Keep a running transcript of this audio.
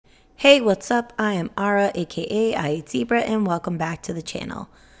Hey, what's up? I am Ara, aka I Eat Zebra, and welcome back to the channel.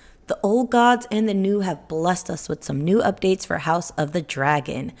 The old gods and the new have blessed us with some new updates for House of the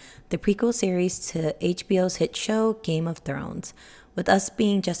Dragon, the prequel series to HBO's hit show Game of Thrones. With us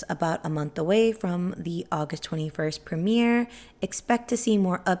being just about a month away from the August 21st premiere, expect to see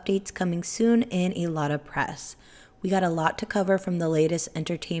more updates coming soon and a lot of press. We got a lot to cover from the latest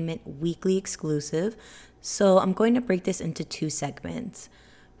Entertainment Weekly exclusive, so I'm going to break this into two segments.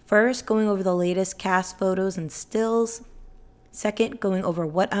 First, going over the latest cast photos and stills. Second, going over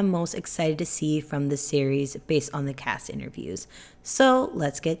what I'm most excited to see from the series based on the cast interviews. So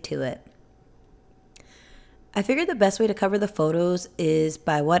let's get to it. I figured the best way to cover the photos is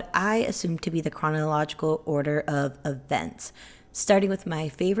by what I assume to be the chronological order of events, starting with my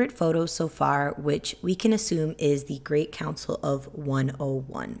favorite photo so far, which we can assume is the Great Council of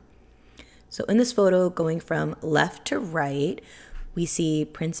 101. So in this photo, going from left to right, we see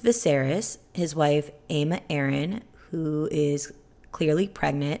Prince Viserys, his wife Aemma Arryn, who is clearly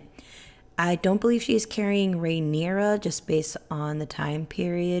pregnant. I don't believe she is carrying Rhaenyra just based on the time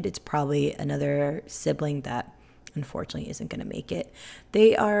period. It's probably another sibling that unfortunately isn't going to make it.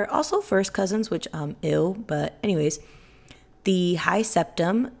 They are also first cousins, which I'm ill, but anyways. The High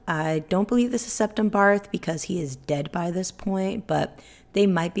Septim, I don't believe this is Septim Barth because he is dead by this point, but they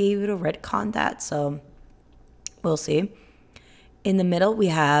might be able to retcon that, so we'll see. In the middle, we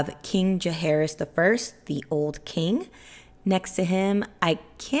have King Jaehaerys I, the old king. Next to him, I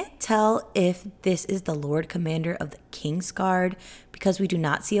can't tell if this is the Lord Commander of the King's Guard because we do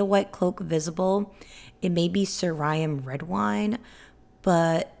not see a white cloak visible. It may be Sir Ryan Redwine,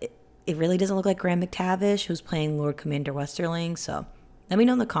 but it really doesn't look like Graham McTavish, who's playing Lord Commander Westerling. So let me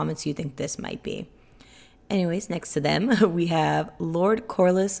know in the comments who you think this might be. Anyways, next to them, we have Lord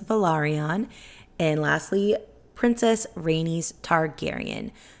Corlys Velaryon. And lastly, Princess Rhaenys Targaryen.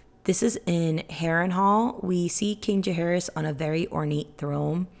 This is in Harrenhal. We see King Jaehaerys on a very ornate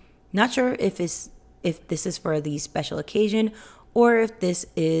throne. Not sure if this is for the special occasion or if this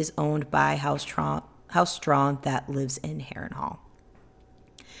is owned by House Strong that lives in Harrenhal.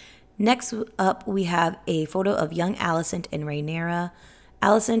 Next up, we have a photo of young Alicent and Rhaenyra.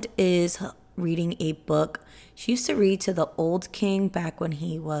 Alicent is reading a book. She used to read to the old king back when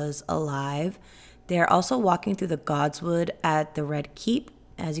he was alive. They are also walking through the Godswood at the Red Keep.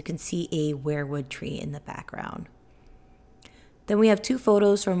 As you can see, a weirwood tree in the background. Then we have two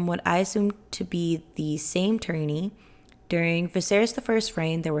photos from what I assume to be the same tourney. During Viserys I's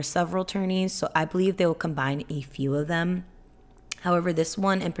reign, there were several tourneys, so I believe they will combine a few of them. However, this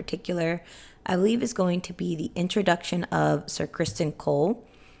one in particular, I believe is going to be the introduction of Sir Criston Cole.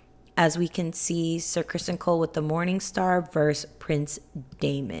 As we can see, Sir Criston Cole with the Morning Star versus Prince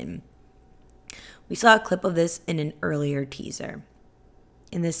Daemon. We saw a clip of this in an earlier teaser.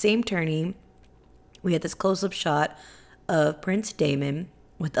 In the same tourney, we had this close-up shot of Prince Daemon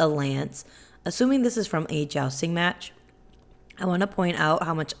with a lance. Assuming this is from a jousting match, I want to point out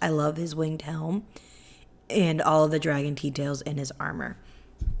how much I love his winged helm and all of the dragon details in his armor.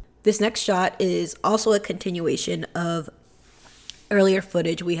 This next shot is also a continuation of earlier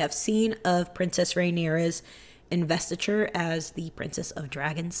footage we have seen of Princess Rhaenyra's investiture as the Princess of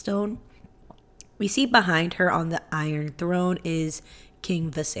Dragonstone. We see behind her on the Iron Throne is King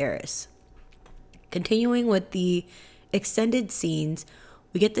Viserys. Continuing with the extended scenes,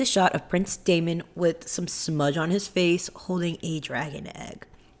 we get this shot of Prince Daemon with some smudge on his face holding a dragon egg.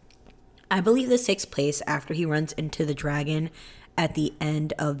 I believe this takes place after he runs into the dragon at the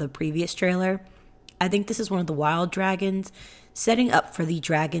end of the previous trailer. I think this is one of the wild dragons, setting up for the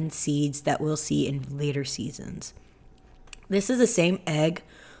dragon seeds that we'll see in later seasons. This is the same egg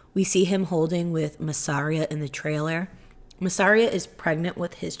we see him holding with Mysaria in the trailer. Mysaria is pregnant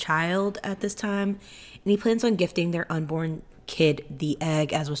with his child at this time, and he plans on gifting their unborn kid the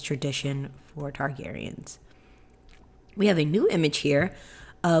egg, as was tradition for Targaryens. We have a new image here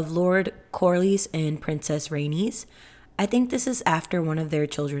of Lord Corlys and Princess Rhaenys. I think this is after one of their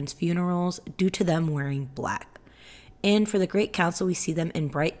children's funerals due to them wearing black. And for the Great Council, we see them in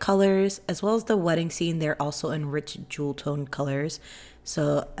bright colors, as well as the wedding scene. They're also in rich jewel toned colors.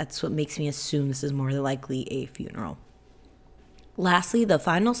 So that's what makes me assume this is more likely a funeral. Lastly, the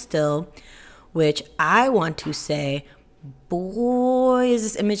final still, which I want to say, boy, is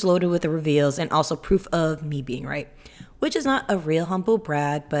this image loaded with the reveals and also proof of me being right. Which is not a real humble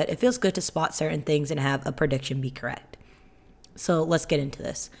brag, but it feels good to spot certain things and have a prediction be correct. So let's get into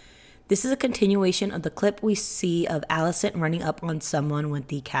this. This is a continuation of the clip we see of Alicent running up on someone with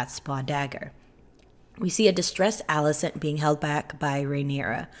the cat's paw dagger. We see a distressed Alicent being held back by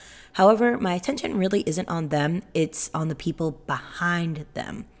Rhaenyra. However, my attention really isn't on them, it's on the people behind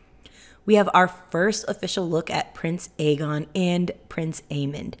them. we have our first official look at Prince Aegon and Prince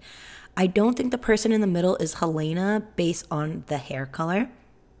Aemond. I don't think the person in the middle is Helena based on the hair color,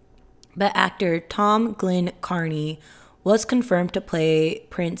 but actor Tom Glyn Carney was confirmed to play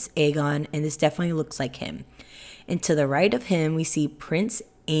Prince Aegon, and this definitely looks like him. And to the right of him, we see Prince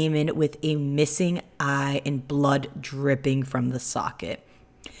Aemond with a missing eye and blood dripping from the socket.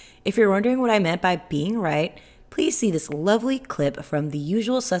 If you're wondering what I meant by being right, please see this lovely clip from The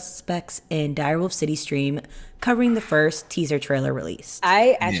Usual Suspects and Direwolf City stream covering the first teaser trailer release.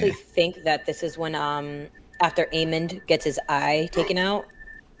 I actually think that this is when after Aemond gets his eye taken out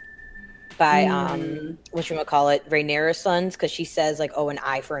by whatchamacallit, Rhaenyra's sons, because she says like, oh, an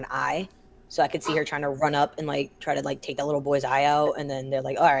eye for an eye. So I could see her trying to run up and like try to like take that little boy's eye out, and then they're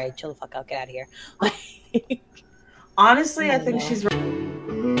like, all right, chill the fuck out, get out of here. Honestly, I think she's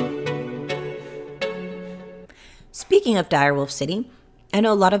Speaking of Direwolf City, I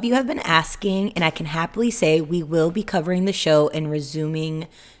know a lot of you have been asking, and I can happily say we will be covering the show and resuming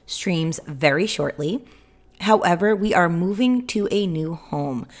streams very shortly. However, we are moving to a new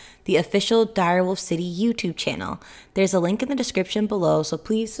home, the official Direwolf City YouTube channel. There's a link in the description below, so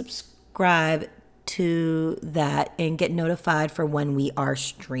please subscribe to that and get notified for when we are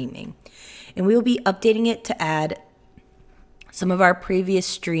streaming. And we will be updating it to add some of our previous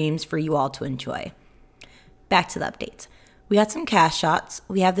streams for you all to enjoy. Back to the updates. We got some cast shots.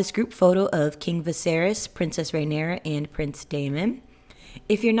 We have this group photo of King Viserys, Princess Rhaenyra, and Prince Daemon.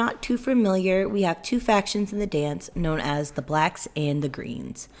 If you're not too familiar, we have two factions in the dance known as the Blacks and the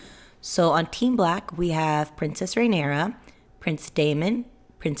Greens. So on Team Black, we have Princess Rhaenyra, Prince Daemon,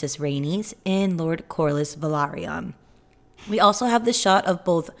 Princess Rhaenys, and Lord Corlys Velaryon. We also have the shot of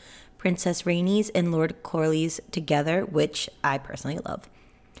both Princess Rhaenys and Lord Corlys together, which I personally love.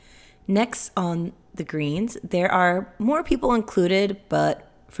 Next on the Greens, there are more people included,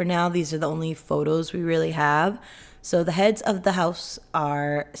 but for now, these are the only photos we really have. So the heads of the house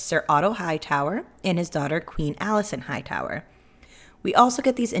are Sir Otto Hightower and his daughter, Queen Alicent Hightower. We also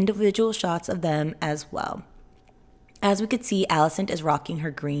get these individual shots of them as well. As we could see, Alicent is rocking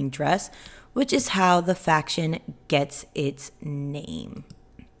her green dress, which is how the faction gets its name.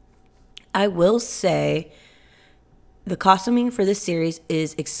 I will say the costuming for this series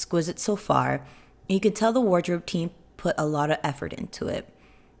is exquisite so far. You can tell the wardrobe team put a lot of effort into it.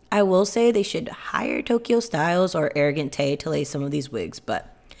 I will say they should hire Tokyo Styles or Arrogant Tay to lay some of these wigs,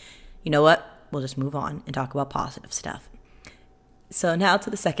 but you know what? We'll just move on and talk about positive stuff. So now to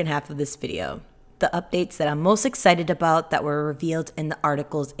the second half of this video, the updates that I'm most excited about that were revealed in the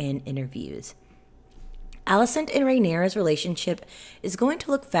articles and interviews. Alicent and Rhaenyra's relationship is going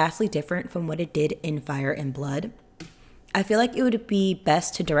to look vastly different from what it did in Fire and Blood. I feel like it would be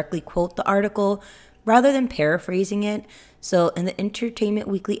best to directly quote the article rather than paraphrasing it. So in the Entertainment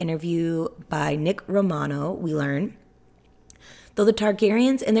Weekly interview by Nick Romano, we learn, though the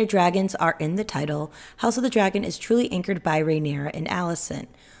Targaryens and their dragons are in the title, House of the Dragon is truly anchored by Rhaenyra and Alicent,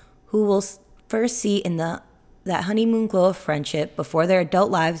 who we'll first see in that honeymoon glow of friendship before their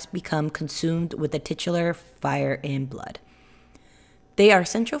adult lives become consumed with the titular Fire and Blood. They are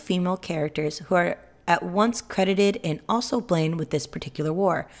central female characters who are at once credited and also blamed with this particular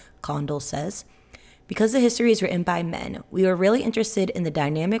war, Condell says. Because the history is written by men, we were really interested in the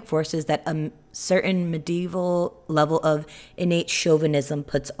dynamic forces that a certain medieval level of innate chauvinism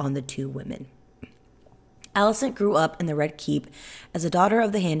puts on the two women. Alicent grew up in the Red Keep as a daughter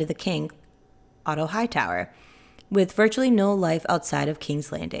of the Hand of the King, Otto Hightower, with virtually no life outside of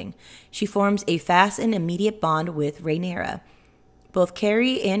King's Landing. She forms a fast and immediate bond with Rhaenyra. Both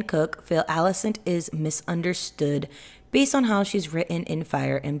Carrie and Cook feel Alicent is misunderstood based on how she's written in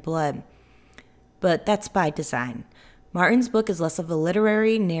Fire and Blood. But that's by design. Martin's book is less of a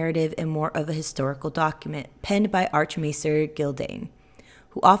literary narrative and more of a historical document, penned by Archmaester Gildane,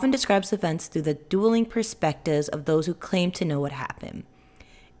 who often describes events through the dueling perspectives of those who claim to know what happened.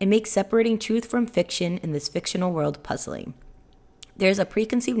 It makes separating truth from fiction in this fictional world puzzling. There's a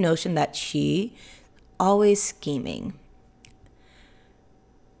preconceived notion that she always scheming,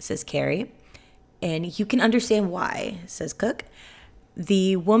 says Carrie, and you can understand why, says Cook.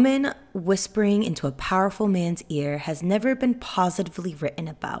 The woman whispering into a powerful man's ear has never been positively written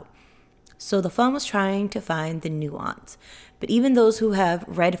about. So the fun was trying to find the nuance. But even those who have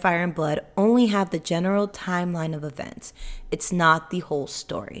read Fire and Blood only have the general timeline of events. It's not the whole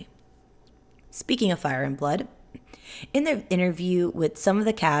story. Speaking of Fire and Blood, in their interview with some of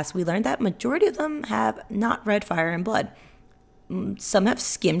the cast, we learned that majority of them have not read Fire and Blood. Some have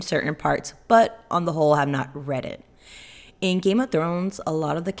skimmed certain parts, but on the whole have not read it. In Game of Thrones, a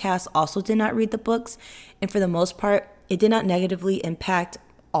lot of the cast also did not read the books, and for the most part, it did not negatively impact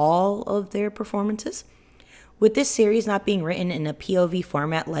all of their performances. With this series not being written in a POV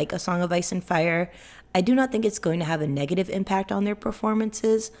format like A Song of Ice and Fire, I do not think it's going to have a negative impact on their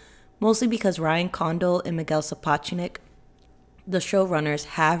performances, mostly because Ryan Condal and Miguel Sapochnik, the showrunners,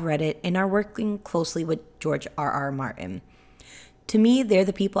 have read it and are working closely with George R.R. Martin. To me, they're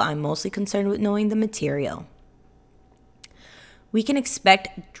the people I'm mostly concerned with knowing the material. We can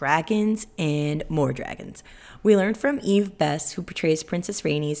expect dragons and more dragons. We learned from Eve Best, who portrays Princess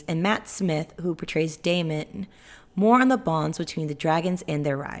Rhaenys, and Matt Smith, who portrays Daemon, more on the bonds between the dragons and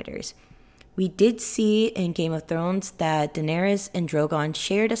their riders. We did see in Game of Thrones that Daenerys and Drogon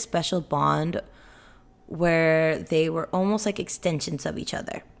shared a special bond where they were almost like extensions of each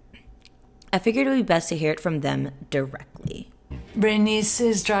other. I figured it would be best to hear it from them directly.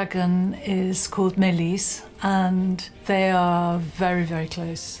 Rhaenys' dragon is called Meleys, and they are very, very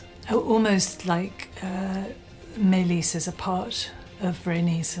close. Almost like Meleys is a part of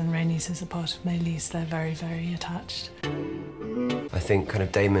Rhaenys and Rhaenys is a part of Meleys. They're very, very attached. I think kind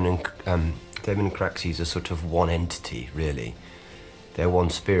of Daemon and Craxes are sort of one entity, really. They're one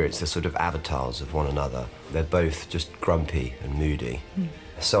spirits, they're sort of avatars of one another. They're both just grumpy and moody.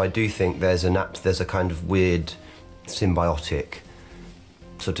 So I do think there's a kind of weird, symbiotic,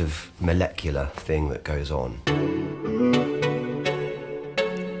 sort of molecular thing that goes on.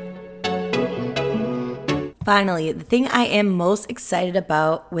 Finally, the thing I am most excited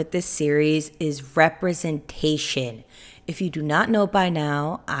about with this series is representation. If you do not know by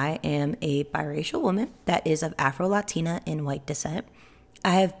now, I am a biracial woman that is of Afro-Latina and white descent.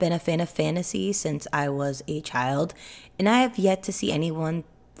 I have been a fan of fantasy since I was a child, and I have yet to see anyone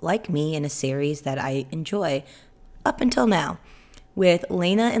like me in a series that I enjoy up until now, with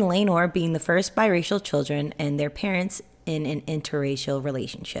Lena and Laenor being the first biracial children and their parents in an interracial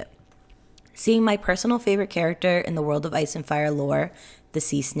relationship. Seeing my personal favorite character in the World of Ice and Fire lore, the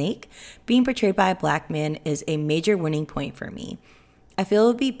Sea Snake, being portrayed by a black man is a major winning point for me. I feel it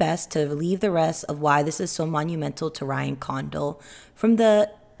would be best to leave the rest of why this is so monumental to Ryan Condal from the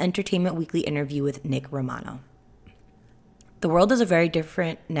Entertainment Weekly interview with Nick Romano. The world is very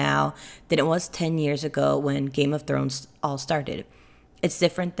different now than it was 10 years ago when Game of Thrones all started. It's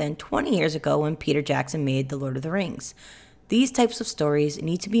different than 20 years ago when Peter Jackson made The Lord of the Rings. These types of stories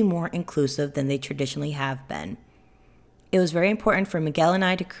need to be more inclusive than they traditionally have been. It was very important for Miguel and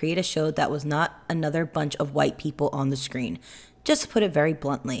I to create a show that was not another bunch of white people on the screen, just to put it very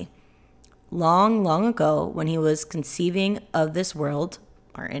bluntly. Long, long ago, when he was conceiving of this world,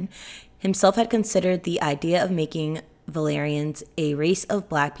 Martin himself had considered the idea of making Valyrians a race of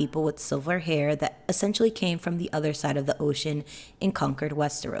black people with silver hair that essentially came from the other side of the ocean and conquered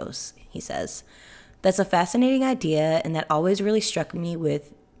Westeros, he says. That's a fascinating idea, and that always really stuck with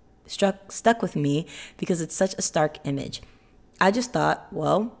me because it's such a stark image. I just thought,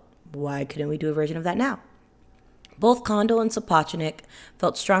 well, why couldn't we do a version of that now? Both Condal and Sapochnik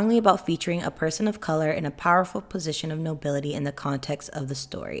felt strongly about featuring a person of color in a powerful position of nobility in the context of the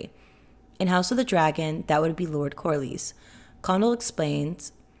story. In House of the Dragon, that would be Lord Corlys. Condal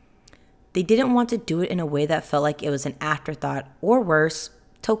explains, they didn't want to do it in a way that felt like it was an afterthought, or worse,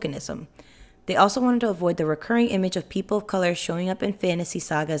 tokenism. They also wanted to avoid the recurring image of people of color showing up in fantasy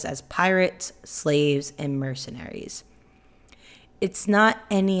sagas as pirates, slaves, and mercenaries. It's not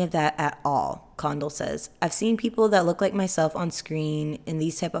any of that at all, Condal says. I've seen people that look like myself on screen in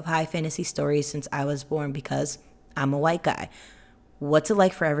these type of high fantasy stories since I was born because I'm a white guy. What's it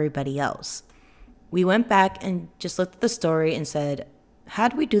like for everybody else? We went back and just looked at the story and said, how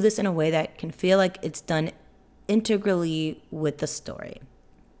do we do this in a way that can feel like it's done integrally with the story?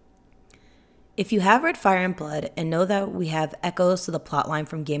 If you have read Fire and Blood and know that we have echoes to the plotline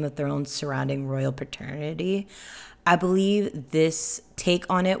from Game of Thrones surrounding royal paternity, I believe this take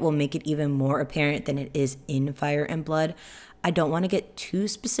on it will make it even more apparent than it is in Fire and Blood. I don't want to get too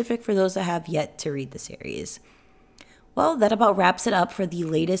specific for those that have yet to read the series. Well, that about wraps it up for the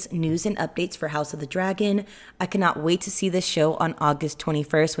latest news and updates for House of the Dragon. I cannot wait to see this show on August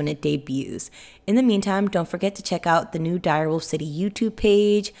 21st when it debuts. In the meantime, don't forget to check out the new Direwolf City YouTube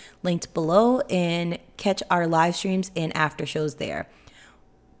page, linked below, and catch our live streams and after shows there.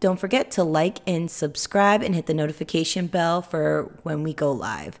 Don't forget to like and subscribe and hit the notification bell for when we go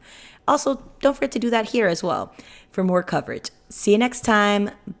live. Also, don't forget to do that here as well for more coverage. See you next time.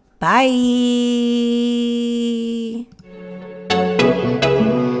 Bye.